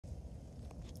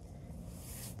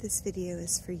This video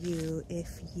is for you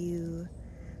if you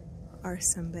are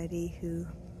somebody who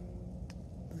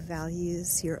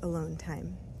values your alone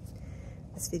time.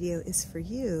 This video is for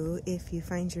you if you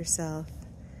find yourself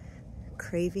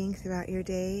craving throughout your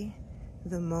day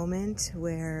the moment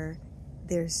where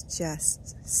there's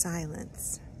just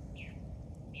silence.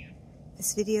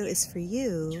 This video is for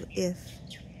you if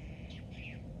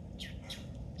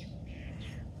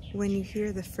when you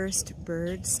hear the first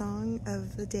bird song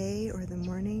of the day or the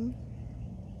morning,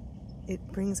 it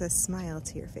brings a smile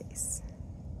to your face.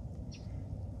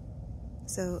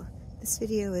 So this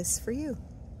video is for you.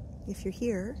 If you're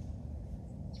here,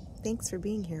 thanks for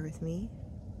being here with me.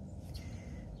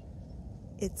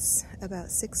 It's about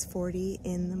 6:40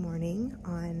 in the morning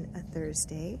on a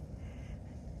Thursday,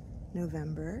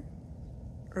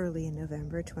 early in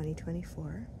November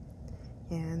 2024.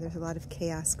 And there's a lot of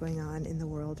chaos going on in the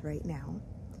world right now.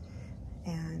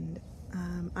 And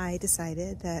I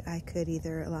decided that I could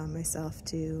either allow myself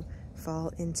to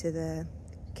fall into the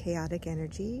chaotic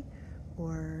energy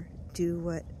or do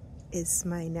what is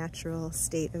my natural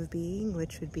state of being,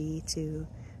 which would be to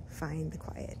find the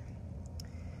quiet.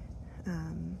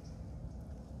 And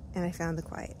I found the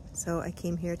quiet. So I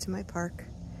came here to my park.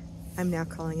 I'm now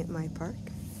calling it my park.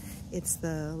 It's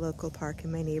the local park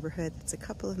in my neighborhood. It's a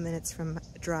couple of minutes from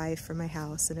drive from my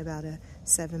house and about a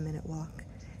 7-minute walk.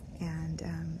 And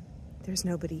there's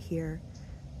nobody here.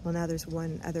 Well, now there's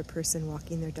one other person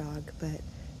walking their dog, but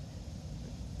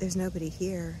there's nobody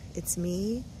here. It's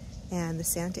me and the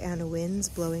Santa Ana winds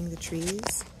blowing the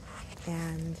trees,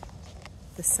 and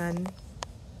the sun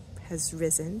has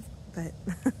risen, but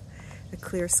a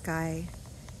clear sky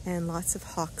and lots of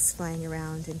hawks flying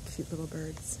around and cute little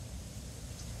birds.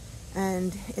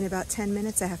 And in about 10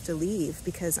 minutes I have to leave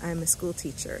because I'm a school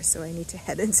teacher, so I need to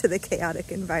head into the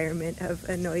chaotic environment of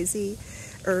a noisy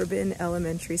urban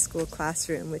elementary school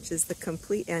classroom, which is the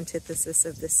complete antithesis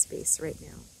of this space right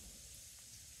now.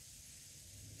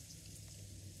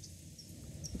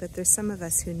 But there's some of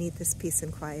us who need this peace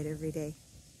and quiet every day,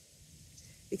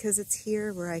 because it's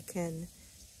here where I can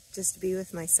just be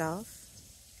with myself.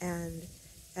 And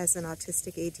as an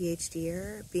autistic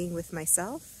ADHDer, being with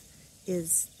myself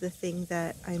is the thing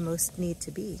that I most need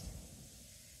to be.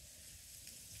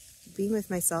 Being with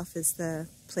myself is the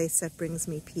place that brings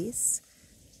me peace.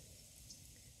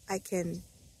 I can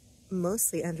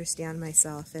mostly understand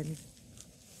myself and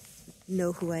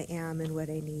know who I am and what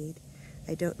I need.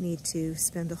 I don't need to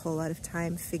spend a whole lot of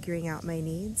time figuring out my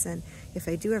needs, and if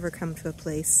I do ever come to a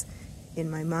place in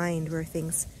my mind where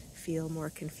things feel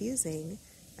more confusing,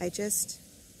 I just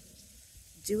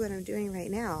do what I'm doing right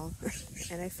now,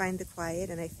 and I find the quiet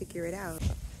and I figure it out.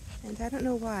 And I don't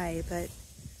know why, but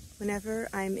whenever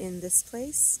I'm in this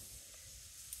place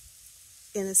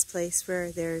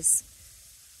where there's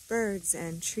birds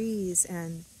and trees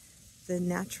and the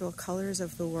natural colors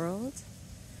of the world,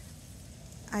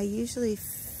 I usually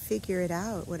figure it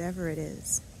out, whatever it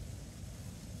is.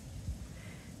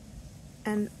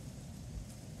 And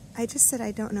I just said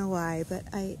I don't know why, but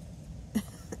I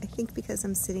think because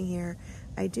I'm sitting here,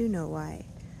 I do know why.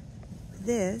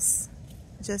 This,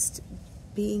 just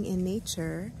being in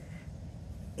nature,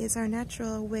 is our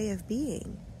natural way of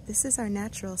being. This is our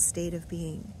natural state of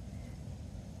being.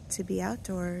 To be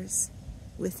outdoors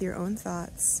with your own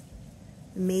thoughts,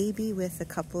 maybe with a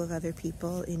couple of other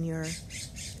people in your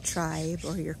tribe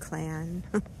or your clan,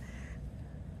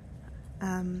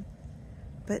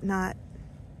 but not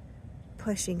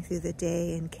pushing through the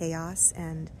day in chaos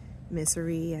and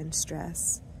misery and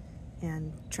stress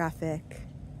and traffic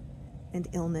and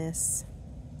illness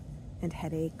and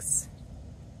headaches.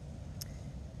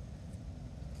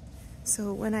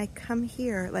 So when I come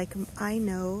here, like, I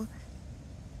know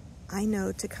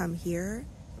to come here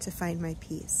to find my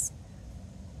peace.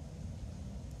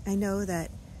 I know that,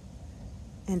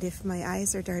 and if my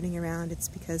eyes are darting around, it's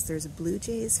because there's blue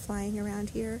jays flying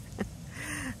around here.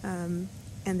 And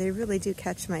they really do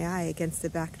catch my eye against the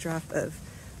backdrop of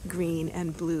green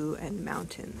and blue and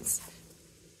mountains.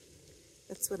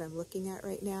 That's what I'm looking at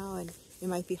right now, and it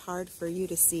might be hard for you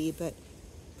to see, but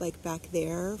like back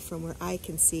there, from where I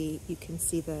can see, you can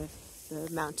see the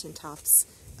mountaintops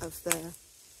of the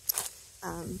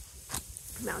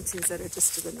mountains that are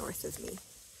just to the north of me.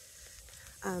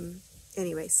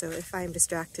 Anyway, so if I'm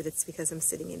distracted, it's because I'm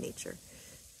sitting in nature.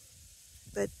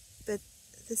 But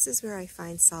this is where I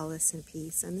find solace and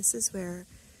peace, and this is where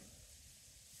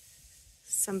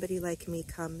somebody like me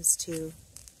comes to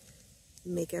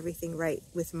make everything right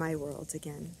with my world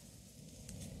again.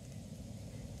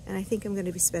 And I think I'm going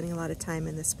to be spending a lot of time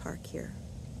in this park here.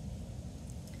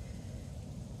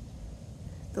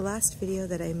 The last video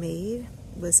that I made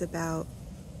was about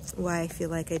why I feel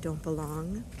like I don't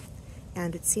belong.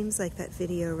 And it seems like that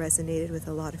video resonated with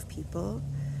a lot of people.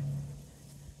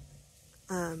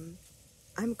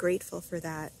 I'm grateful for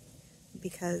that,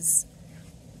 because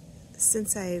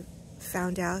since I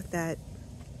found out that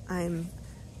I'm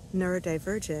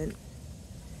neurodivergent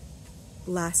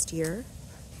last year,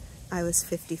 I was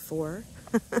 54.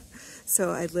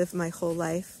 So I lived my whole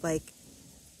life like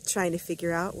trying to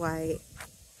figure out why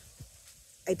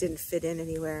I didn't fit in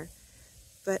anywhere.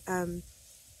 But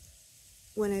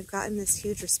when I've gotten this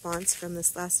huge response from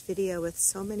this last video with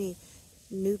so many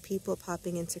new people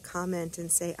popping into comment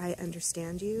and say, I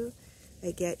understand you,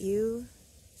 I get you,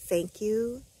 thank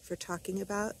you for talking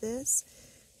about this,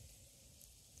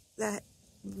 that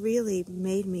really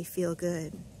made me feel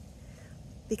good,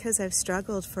 because I've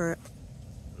struggled for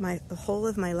the whole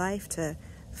of my life to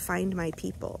find my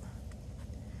people.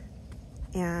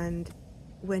 And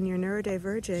when you're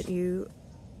neurodivergent,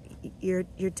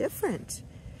 you're different.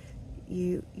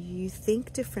 You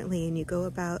think differently, and you go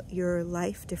about your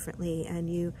life differently, and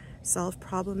you solve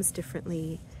problems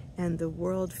differently, and the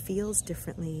world feels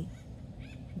different.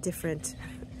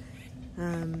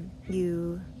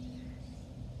 You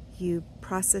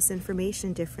process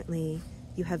information differently.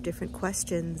 You have different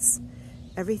questions.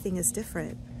 Everything is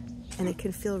different, and it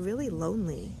can feel really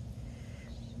lonely.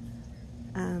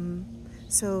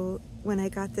 So when I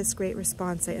got this great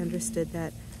response, I understood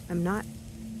that I'm not,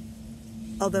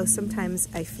 although sometimes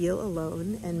I feel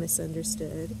alone and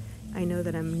misunderstood, I know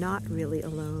that I'm not really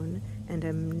alone, and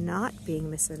I'm not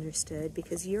being misunderstood,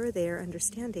 because you're there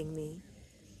understanding me.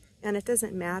 And it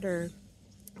doesn't matter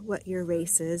what your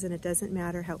race is, and it doesn't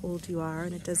matter how old you are,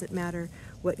 and it doesn't matter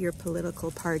what your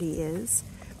political party is.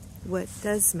 What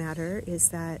does matter is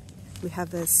that we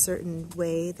have a certain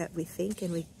way that we think,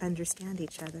 and we understand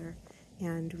each other,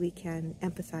 and we can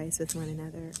empathize with one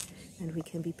another, and we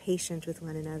can be patient with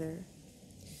one another.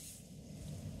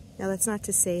 Now, that's not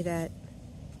to say that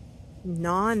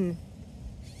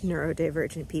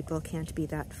non-neurodivergent people can't be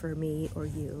that for me or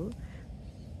you.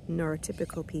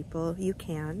 Neurotypical people, you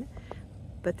can,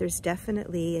 but there's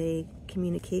definitely a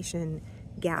communication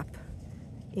gap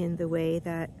in the way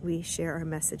that we share our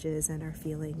messages and our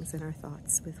feelings and our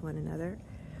thoughts with one another.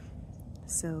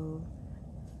 So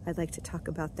I'd like to talk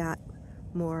about that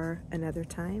more another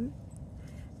time.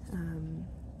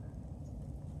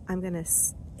 I'm going to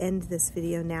end this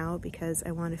video now because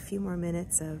I want a few more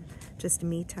minutes of just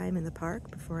me time in the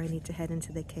park before I need to head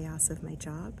into the chaos of my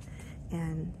job.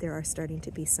 And there are starting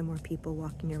to be some more people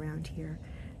walking around here.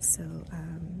 So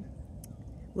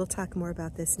we'll talk more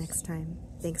about this next time.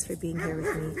 Thanks for being here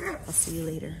with me. I'll see you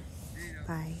later.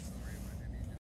 Bye.